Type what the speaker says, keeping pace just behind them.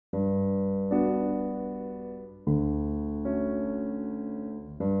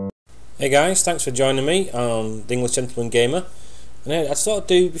Hey guys, thanks for joining me on the English Gentleman Gamer. And I thought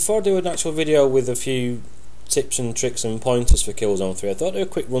before I do an actual video with a few tips and tricks and pointers for Killzone 3, I thought I'd do a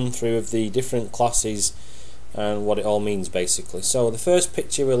quick run through of the different classes and what it all means basically. So the first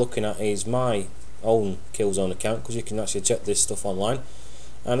picture we're looking at is my own Killzone account, because you can actually check this stuff online.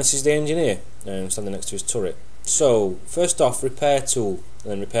 And this is the engineer standing next to his turret. So first off, repair tool,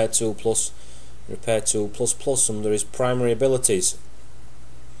 and then repair tool plus under his primary abilities.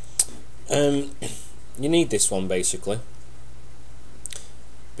 You need this one basically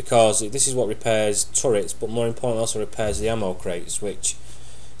because this is what repairs turrets, but more importantly also repairs the ammo crates, which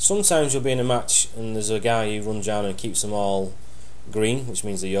sometimes you'll be in a match and there's a guy who runs around and keeps them all green, which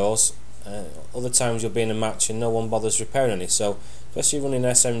means they're yours. Other times you'll be in a match and no one bothers repairing any, so especially running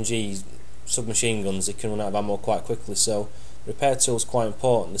SMG submachine guns, they can run out of ammo quite quickly, so repair tool is quite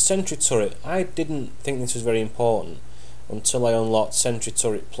important. The sentry turret, I didn't think this was very important until I unlocked Sentry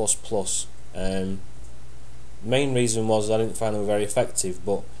Turret Plus. Main reason was I didn't find them very effective,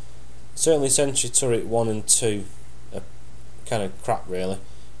 but certainly Sentry Turret 1 and 2 are kind of crap really.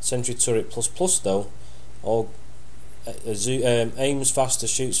 Sentry Turret Plus though, aims faster,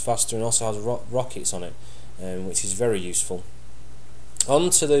 shoots faster, and also has rockets on it, which is very useful. On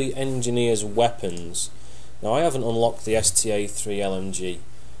to the engineer's weapons. Now I haven't unlocked the STA-3 LMG.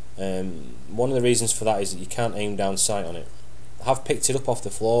 One of the reasons for that is that you can't aim down sight on it. I have picked it up off the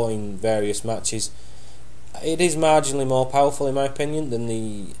floor in various matches. It is marginally more powerful in my opinion than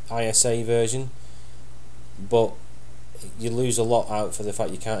the ISA version, but you lose a lot out for the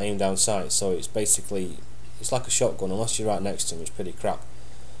fact you can't aim down sight, so it's like a shotgun unless you're right next to him, which is pretty crap.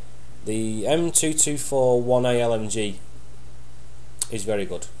 The M224 1A LMG is very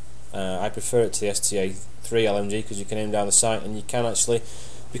good. I prefer it to the STA-3 LMG because you can aim down the sight and you can actually,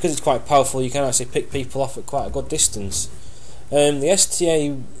 because it's quite powerful, you can actually pick people off at quite a good distance. The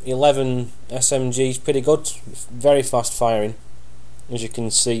STA-11 SMG is pretty good, very fast firing. As you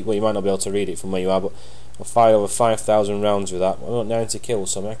can see, well, you might not be able to read it from where you are, but I fired over 5,000 rounds with that. I'm not 90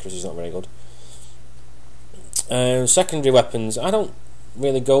 kills, so my accuracy is not very good. Secondary weapons, I don't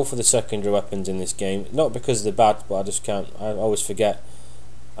really go for the secondary weapons in this game, not because they're bad, but I just can't. I always forget.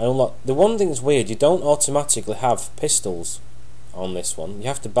 The one thing that's weird, you don't automatically have pistols on this one. You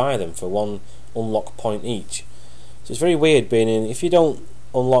have to buy them for one unlock point each. So it's very weird being in. If you don't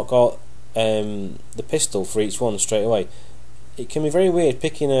unlock the pistol for each one straight away, it can be very weird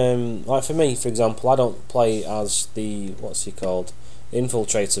picking. Like for me, for example, I don't play as the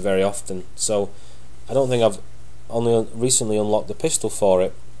infiltrator very often. So I don't think I've only recently unlocked the pistol for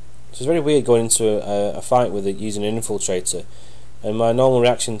it. So it's very weird going into a fight with it using an infiltrator. And my normal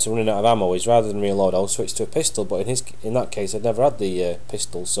reaction to running out of ammo is, rather than reload, I'll switch to a pistol. But in that case, I'd never had the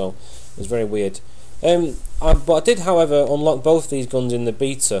pistol, so it was very weird. But I did, however, unlock both these guns in the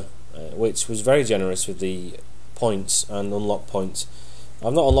beta, which was very generous with the points and unlock points.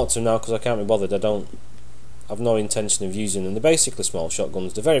 I've not unlocked them now because I can't be bothered. I've no intention of using them. They're basically small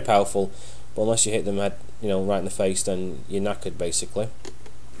shotguns. They're very powerful, but unless you hit them right in the face, then you're knackered basically.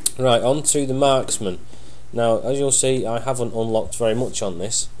 Right, on to the marksman. Now, as you'll see, I haven't unlocked very much on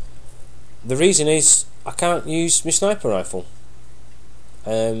this. The reason is I can't use my sniper rifle.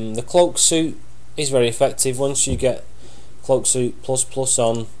 The cloak suit is very effective. Once you get cloak suit plus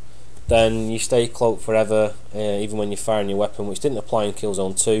on, then you stay cloaked forever, even when you're firing your weapon, which didn't apply in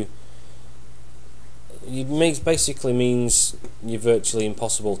Killzone 2. It basically means you're virtually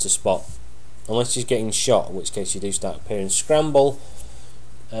impossible to spot, unless you're getting shot, in which case you do start appearing. Scramble,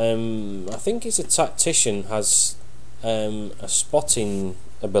 I think it's a tactician, has a spotting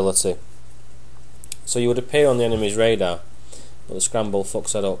ability, so you would appear on the enemy's radar, but the scramble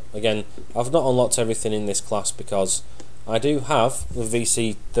fucks that up. Again, I've not unlocked everything in this class because I do have the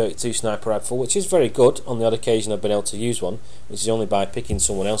VC32 sniper rifle, which is very good. On the odd occasion I've been able to use one, which is only by picking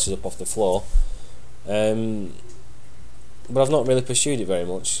someone else's up off the floor, but I've not really pursued it very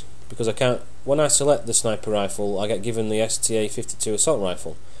much because I can't. When I select the sniper rifle, I get given the STA-52 assault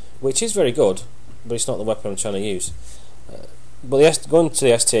rifle, which is very good, but it's not the weapon I'm trying to use. But going to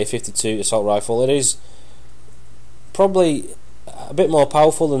the STA-52 assault rifle, it is probably a bit more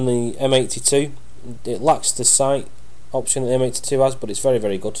powerful than the M82. It lacks the sight option that the M82 has, but it's very,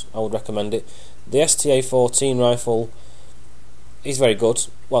 very good. I would recommend it. The STA-14 rifle is very good.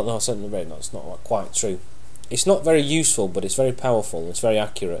 Well, no, it's not quite true. It's not very useful, but it's very powerful. It's very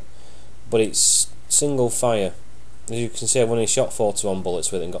accurate. But it's single fire. As you can see, I've only shot 41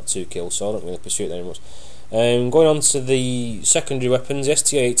 bullets with it and got 2 kills, so I don't really pursue it very much. Going on to the secondary weapons, the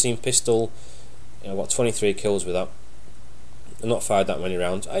STA-18 pistol, I've got 23 kills with that. I've not fired that many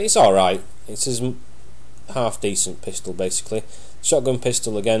rounds. It's alright. It's as half decent pistol basically. Shotgun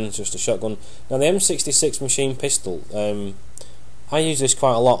pistol again, is just a shotgun. Now the M66 machine pistol, I use this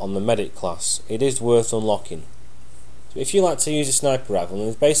quite a lot on the medic class. It is worth unlocking. So if you like to use a sniper rifle, and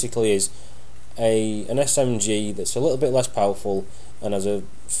it basically is an SMG that's a little bit less powerful and has a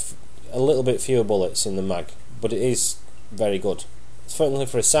little bit fewer bullets in the mag, but it is very good. Certainly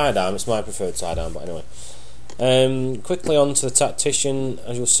for a sidearm, it's my preferred sidearm, but anyway. Quickly on to the tactician.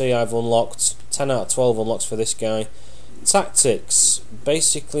 As you'll see, I've unlocked 10 out of 12 unlocks for this guy. Tactics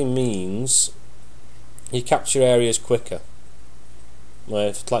basically means you capture areas quicker. Where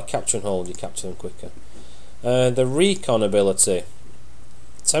if it's like capture and hold, you capture them quicker. The recon ability,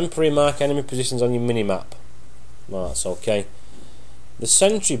 temporary mark enemy positions on your minimap. Well, that's okay. The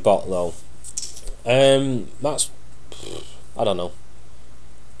sentry bot though, that's, I don't know.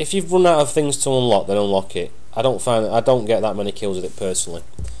 If you've run out of things to unlock, then unlock it. I don't get that many kills with it personally.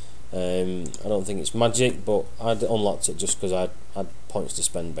 I don't think it's magic, but I unlocked it just because I had points to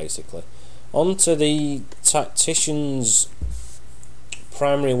spend basically. On to the tactician's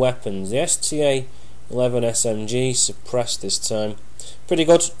primary weapons. The STA-11 SMG suppressed this time. Pretty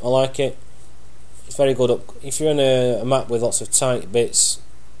good, I like it. It's very good if you're in a map with lots of tight bits,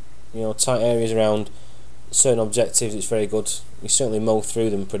 you know, tight areas around certain objectives. It's very good. You certainly mow through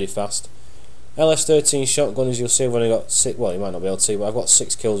them pretty fast. LS13 shotgun, as you'll see, I've only got 6. Well, you might not be able to, but I've got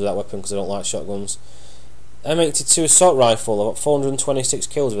 6 kills with that weapon because I don't like shotguns. M82 assault rifle, I've got 426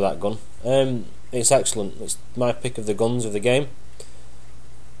 kills with that gun. It's excellent. It's my pick of the guns of the game.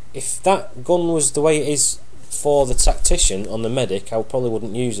 If that gun was the way it is for the tactician on the medic, I probably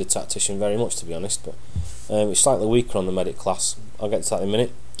wouldn't use the tactician very much, to be honest, but it's slightly weaker on the medic class. I'll get to that in a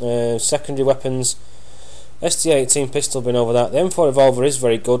minute. Secondary weapons, ST-18 pistol, been over that. The M4 revolver is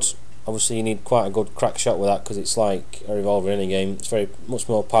very good. Obviously you need quite a good crack shot with that because it's like a revolver in any game. It's very much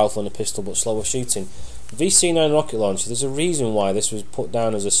more powerful than a pistol but slower shooting. VC9 rocket launcher, there's a reason why this was put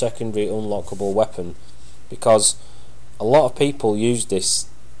down as a secondary unlockable weapon, because a lot of people used this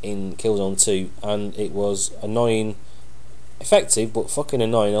in Killzone 2 and it was annoying, effective but fucking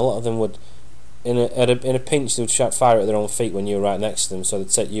annoying. A lot of them would, in a pinch, they would fire at their own feet when you were right next to them, so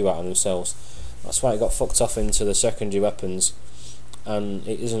they'd take you out on themselves. That's why it got fucked off into the secondary weapons, and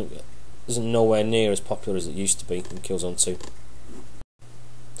it isn't nowhere near as popular as it used to be in Killzone 2.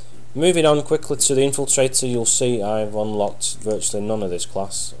 Moving on quickly to the infiltrator, you'll see I've unlocked virtually none of this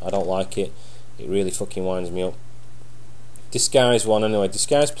class. I don't like it. It really fucking winds me up. Disguise one anyway.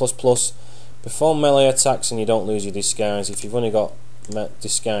 Disguise plus plus. Perform melee attacks and you don't lose your disguise. If you've only got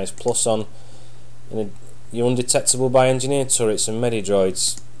disguise plus on, you're undetectable by engineered turrets and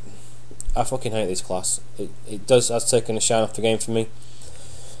medidroids. I fucking hate this class. It has taken a shine off the game for me.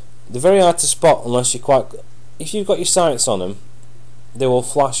 They're very hard to spot unless you're quite. If you've got your sights on them, they will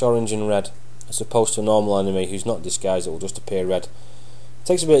flash orange and red, as opposed to a normal enemy who's not disguised. It will just appear red. It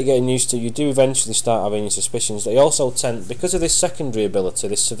takes a bit of getting used to. You do eventually start having your suspicions. They also tend, because of this secondary ability,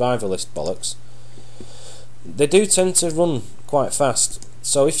 this survivalist bollocks, they do tend to run quite fast.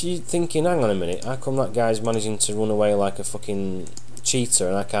 So if you're thinking, hang on a minute, how come that guy's managing to run away like a fucking cheater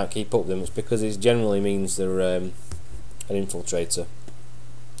and I can't keep up with them? It's because it generally means they're an infiltrator.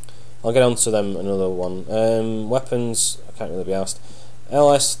 I'll get on to them another one. Weapons, I can't really be asked.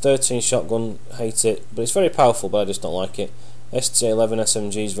 LS13 shotgun, hate it, but it's very powerful, but I just don't like it. STA-11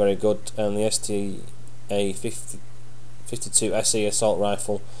 SMG is very good, and the STA-52 SE assault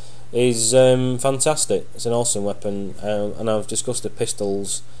rifle is fantastic. It's an awesome weapon, and I've discussed the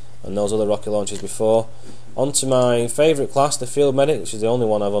pistols and those other rocket launchers before. On to my favourite class, the field medic, which is the only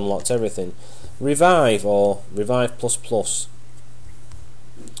one I've unlocked everything. Revive, or Revive plus plus.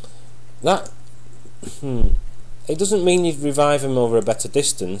 That it doesn't mean you revive them over a better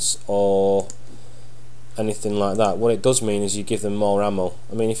distance or anything like that. What it does mean is you give them more ammo.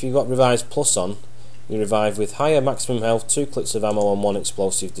 I mean, if you've got Revive plus on, you revive with higher maximum health, 2 clips of ammo and 1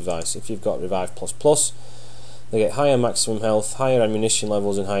 explosive device. If you've got Revive plus plus, they get higher maximum health, higher ammunition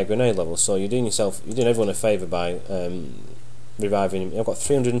levels and higher grenade levels. So you're doing everyone a favour by reviving them. I've got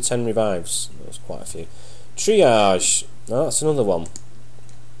 310 revives. That's quite a few. Triage, now that's another one.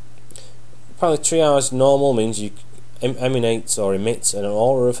 Apparently triage normal means you emanate or emit an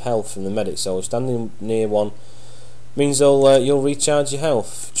aura of health from the medic, so standing near one means you'll recharge your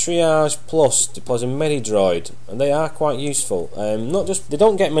health. Triage plus deploys a medidroid, and they are quite useful. They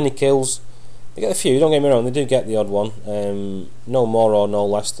don't get many kills. They get a few, don't get me wrong, they do get the odd one. No more or no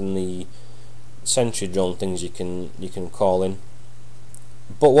less than the sentry drone things you can call in.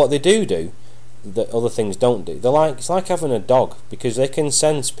 But what they do that other things don't do, it's like having a dog, because they can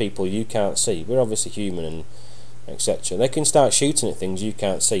sense people you can't see. We're obviously human and etc. They can start shooting at things you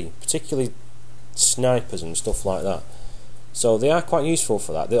can't see, particularly snipers and stuff like that. So they are quite useful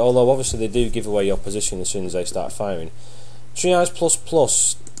for that. Although obviously they do give away your position as soon as they start firing. Triage plus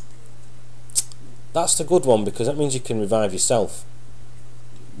plus, that's the good one because that means you can revive yourself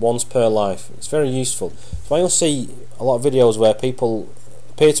once per life. It's very useful. So you'll see a lot of videos where people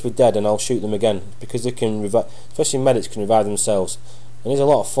appear to be dead and I'll shoot them again because they can revive, especially medics can revive themselves. And it's a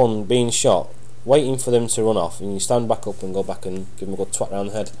lot of fun being shot, waiting for them to run off, and you stand back up and go back and give them a good twat around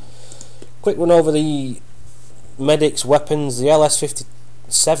the head. Quick run over the medics' weapons. The LS57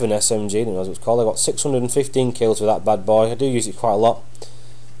 SMG, I don't know what it's called. I got 615 kills with that bad boy. I do use it quite a lot.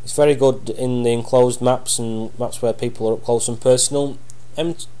 It's very good in the enclosed maps and maps where people are up close and personal.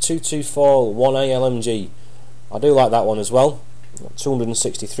 M224 1A LMG, I do like that one as well.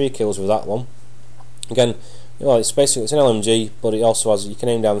 263 kills with that one. Again, it's basically an LMG, but it also has, you can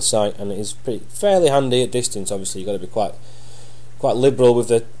aim down the sight, and it is fairly handy at distance. Obviously, you've got to be quite liberal with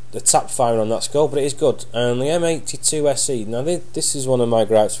the tap firing on that scope, but it is good. And the M82 SE, now this is one of my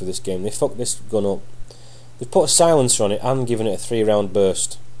gripes with this game. They fucked this gun up. They've put a silencer on it and given it a 3-round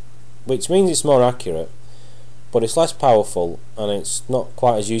burst, which means it's more accurate, but it's less powerful and it's not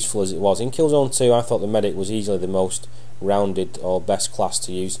quite as useful as it was. In Killzone 2, I thought the medic was easily the most rounded or best class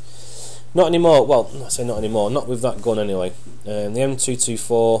to use. Not anymore. Well, I say not anymore. Not with that gun anyway. The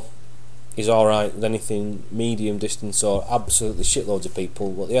M224 is alright with anything medium distance or absolutely shitloads of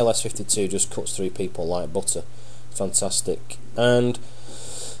people, but the LS52 just cuts through people like butter. Fantastic. And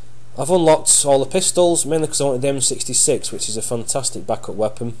I've unlocked all the pistols, mainly because I wanted the M66, which is a fantastic backup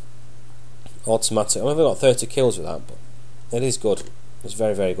weapon. Automatic. I've only got 30 kills with that, but it is good. It's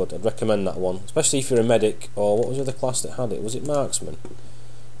very, very good. I'd recommend that one, especially if you're a medic, or what was the other class that had it? Was it marksman?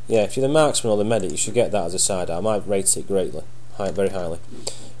 Yeah, if you're the marksman or the medic, you should get that as a sidearm. I might rate it greatly, very highly.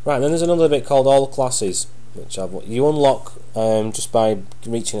 Right, and then there's another bit called all classes, which you unlock just by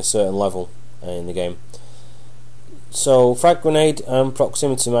reaching a certain level in the game. So frag grenade and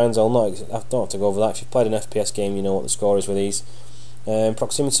proximity mines, I don't have to go over that. If you've played an FPS game, you know what the score is with these.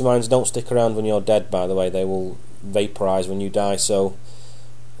 Proximity mines don't stick around when you're dead, by the way. They will vaporise when you die, so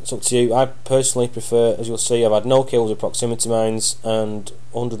it's up to you. I personally prefer, as you'll see, I've had no kills with proximity mines and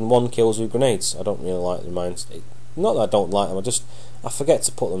 101 kills with grenades. I don't really like the mines. Not that I don't like them, I forget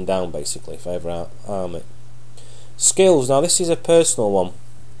to put them down basically if I ever arm it. Skills, now this is a personal one.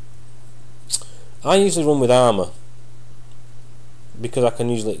 I usually run with armour because I can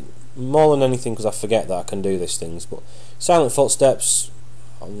usually, more than anything because I forget that I can do these things. But silent footsteps,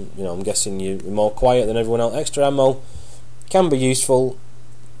 I'm guessing you're more quiet than everyone else. Extra ammo can be useful,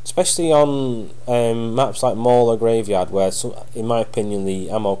 especially on maps like Mall or Graveyard, where in my opinion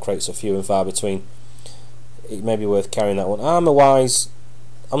the ammo crates are few and far between. It may be worth carrying that one. Armour wise,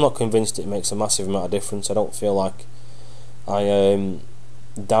 I'm not convinced it makes a massive amount of difference. I don't feel like I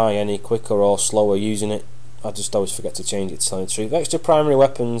die any quicker or slower using it. I just always forget to change it, to tell you the truth. Extra primary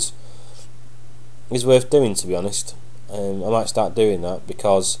weapons is worth doing, to be honest. I might start doing that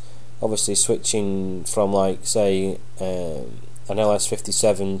because obviously switching from, like, say an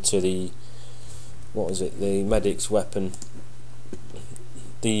LS57 to the the medic's weapon,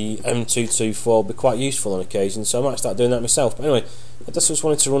 the M224, will be quite useful on occasion, so I might start doing that myself. But anyway, I just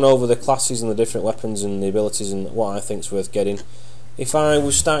wanted to run over the classes and the different weapons and the abilities and what I think is worth getting. If I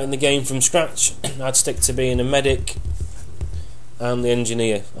was starting the game from scratch, I'd stick to being a medic and the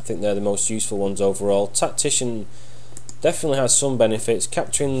engineer. I think they're the most useful ones overall. Tactician definitely has some benefits.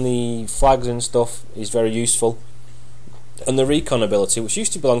 Capturing the flags and stuff is very useful. And the recon ability, which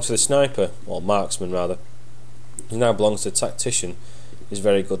used to belong to the sniper, or marksman rather, it now belongs to the tactician, is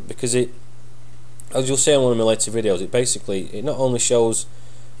very good because it, as you'll see on one of my later videos, it not only shows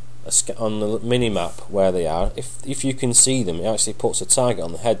on the mini map where they are, if you can see them, it actually puts a target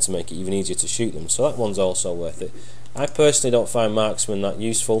on the head to make it even easier to shoot them, so that one's also worth it. I personally don't find marksman that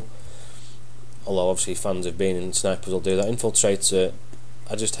useful, although obviously fans of being in snipers will do that. Infiltrator,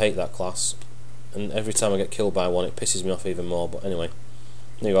 I just hate that class, and every time I get killed by one it pisses me off even more. But anyway,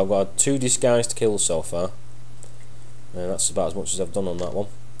 there you go. I've got 2 disguised kills so far, and that's about as much as I've done on that one.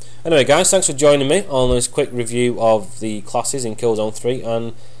 Anyway guys, thanks for joining me on this quick review of the classes in Killzone 3,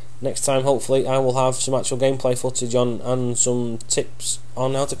 and next time hopefully I will have some actual gameplay footage on and some tips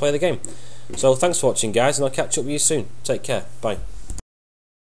on how to play the game. So thanks for watching guys, and I'll catch up with you soon. Take care, bye.